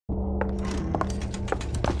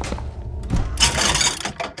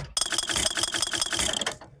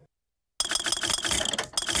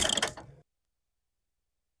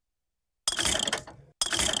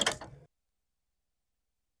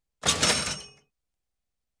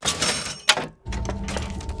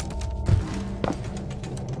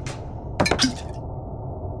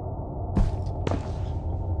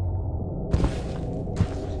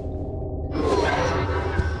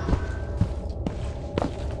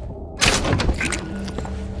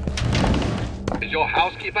Is your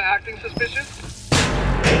housekeeper acting suspicious?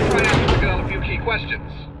 Try asking her a few key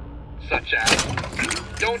questions. Such as,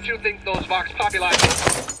 don't you think those Vox Populi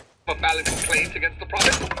have a valid complaint against the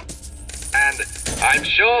Prophet? And I'm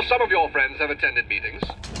sure some of your friends have attended meetings.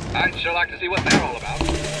 I'd sure like to see what they're all about.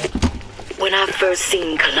 When I first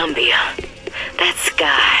seen Columbia, that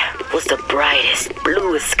sky was the brightest,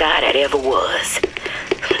 bluest sky that ever was.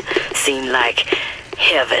 Seemed like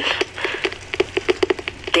heaven.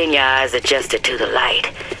 Then your eyes adjusted to the light,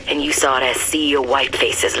 and you saw that sea of white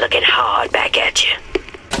faces looking hard back at you.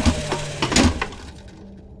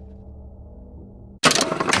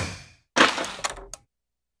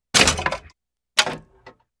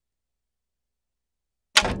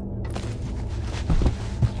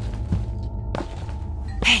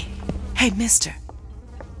 Hey, mister.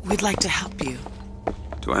 We'd like to help you.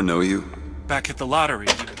 Do I know you? Back at the lottery.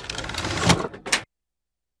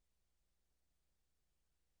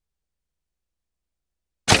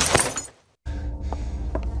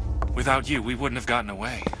 Without you, we wouldn't have gotten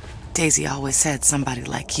away. Daisy always said somebody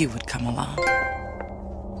like you would come along.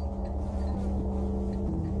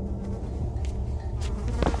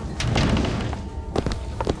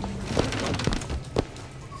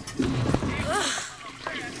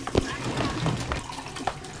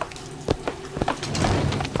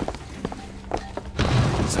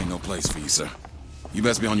 This ain't no place for you, sir. You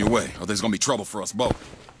best be on your way, or there's gonna be trouble for us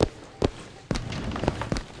both.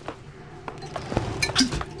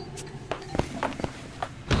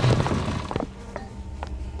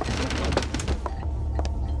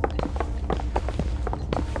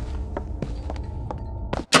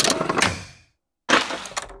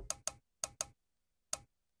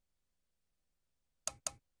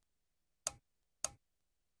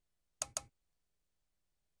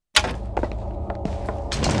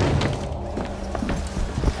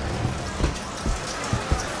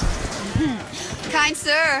 Kind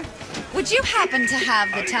sir, would you happen to have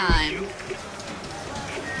the time?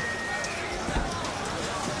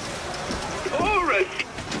 All right.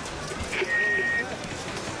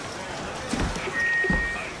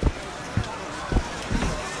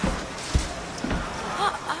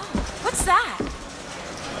 What's that?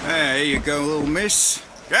 There you go, little miss.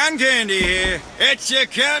 Cotton candy here. It's your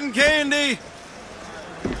cotton candy.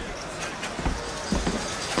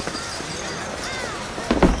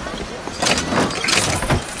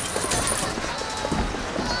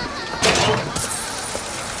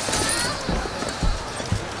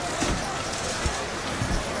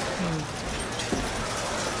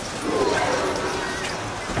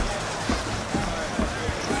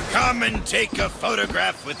 Come and take a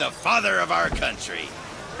photograph with the father of our country.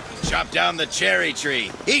 He chopped down the cherry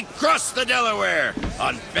tree. He crossed the Delaware.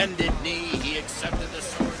 On bended knee, he accepted the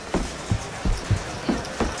sword.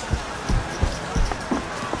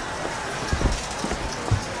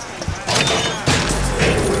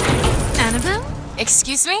 Annabelle?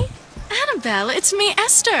 Excuse me? Annabelle, it's me,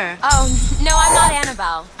 Esther. Oh, no, I'm not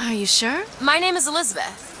Annabelle. Are you sure? My name is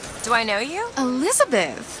Elizabeth. Do I know you?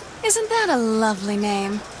 Elizabeth. Isn't that a lovely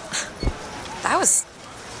name? That was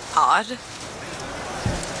odd.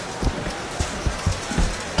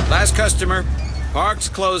 Last customer. Park's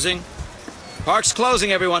closing. Park's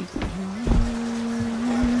closing, everyone.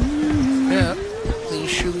 Yeah,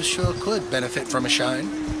 these shoes sure could benefit from a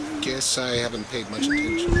shine. Guess I haven't paid much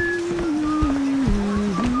attention.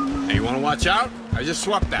 Hey, you want to watch out? I just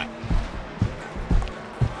swapped that.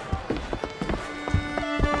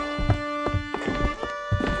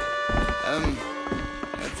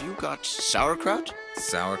 Have you got sauerkraut?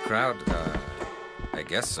 Sauerkraut? I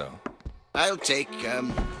guess so. I'll take,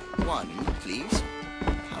 one, please.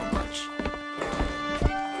 How much?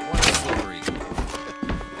 One silver each.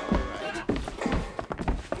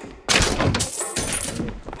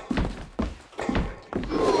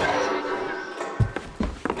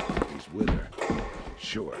 He's with her.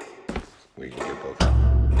 Sure. We can get both.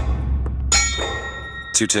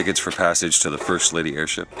 2 tickets for passage to the First Lady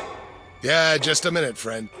airship. Yeah, just a minute,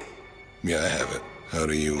 friend. Yeah, I have it. How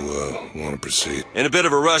do you, want to proceed? In a bit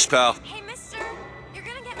of a rush, pal. Hey, mister, you're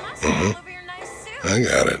gonna get mustard all over your nice suit. I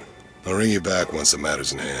got it. I'll ring you back once the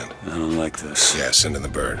matter's in hand. I don't like this. Yeah, send in the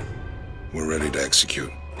bird. We're ready to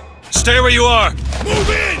execute. Stay where you are! Move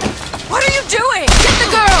in! What are you doing? Get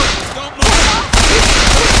the girl! Don't move!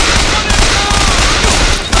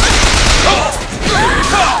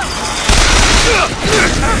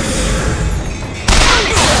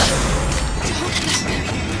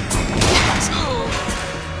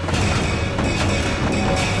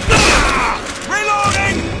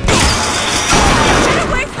 Reloading! Get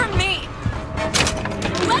away from me!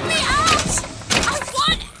 Let me out! I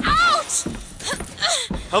want out!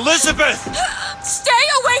 Elizabeth!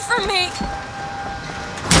 from me!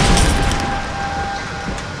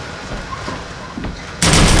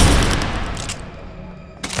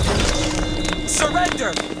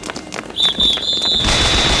 Surrender!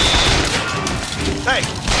 Hey!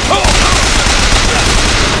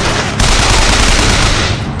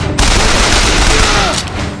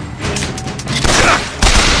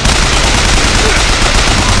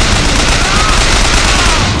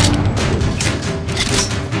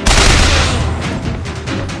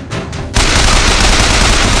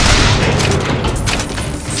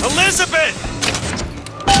 Elizabeth!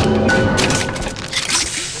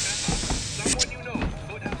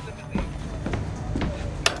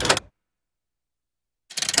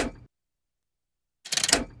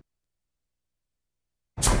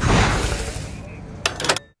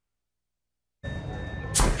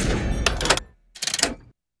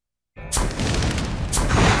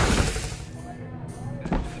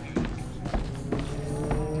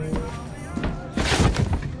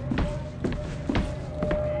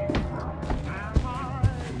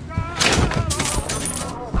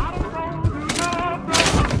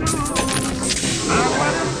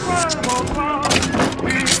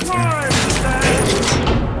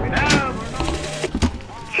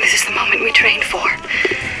 This is the moment we trained for.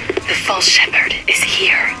 The false shepherd is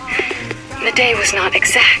here. The day was not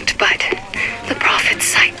exact, but the prophet's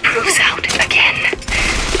sight proves out again.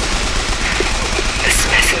 The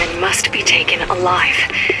specimen must be taken alive.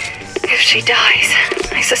 If she dies,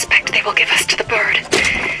 I suspect they will give us to the bird,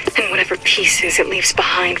 and whatever pieces it leaves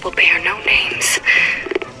behind will bear no names.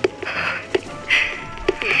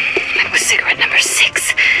 That was cigarette number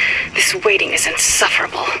 6. This waiting is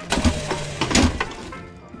insufferable.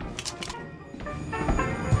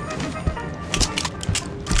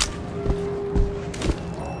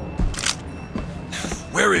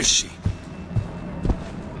 Where is she?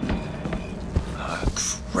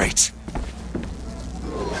 Great.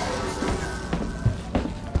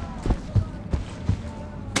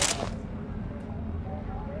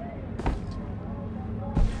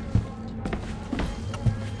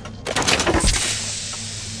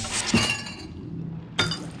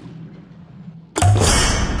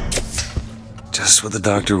 Just what the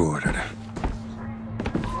doctor ordered.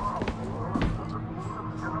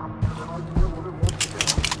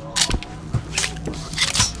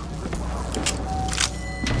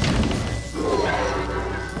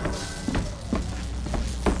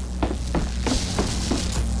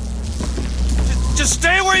 Just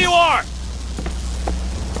stay where you are!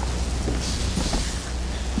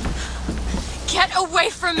 Get away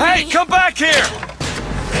from me! Hey, come back here!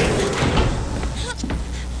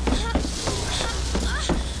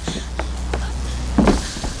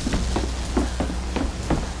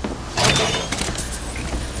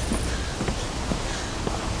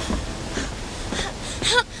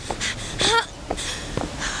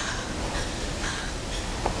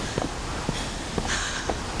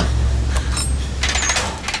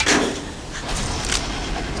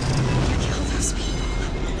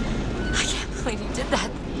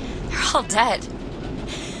 All dead.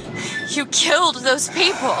 You killed those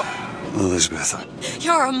people. Elizabeth,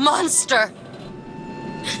 You're a monster.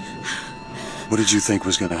 what did you think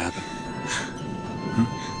was going to happen?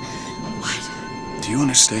 What? Do you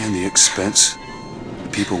understand the expense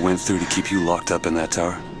people went through to keep you locked up in that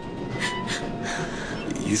tower?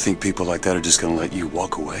 You think people like that are just going to let you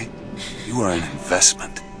walk away? You are an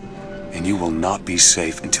investment, and you will not be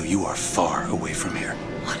safe until you are far away from here.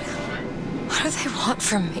 What do they want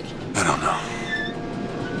from me? I don't know.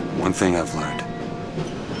 One thing I've learned.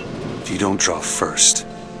 If you don't draw first,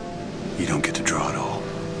 you don't get to draw at all.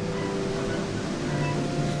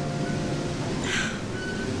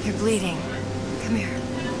 You're bleeding. Come here.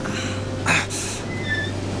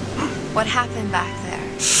 What happened back there?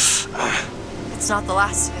 It's not the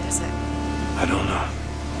last of it, is it? I don't know.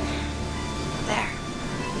 There.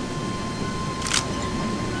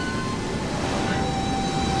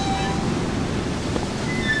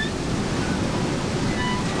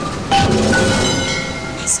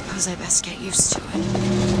 I suppose I best get used to it.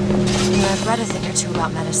 I've read a thing or two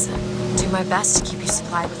about medicine. Do my best to keep you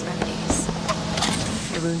supplied with remedies.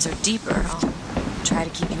 If your wounds are deeper, I'll try to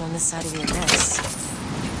keep you on this side of the abyss.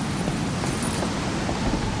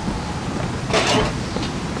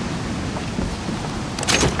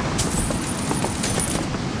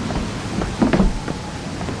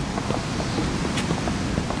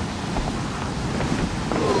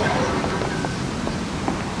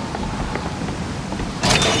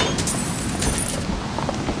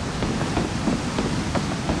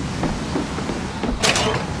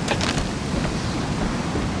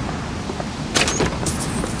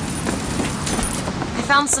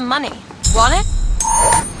 found some money. Want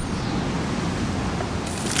it?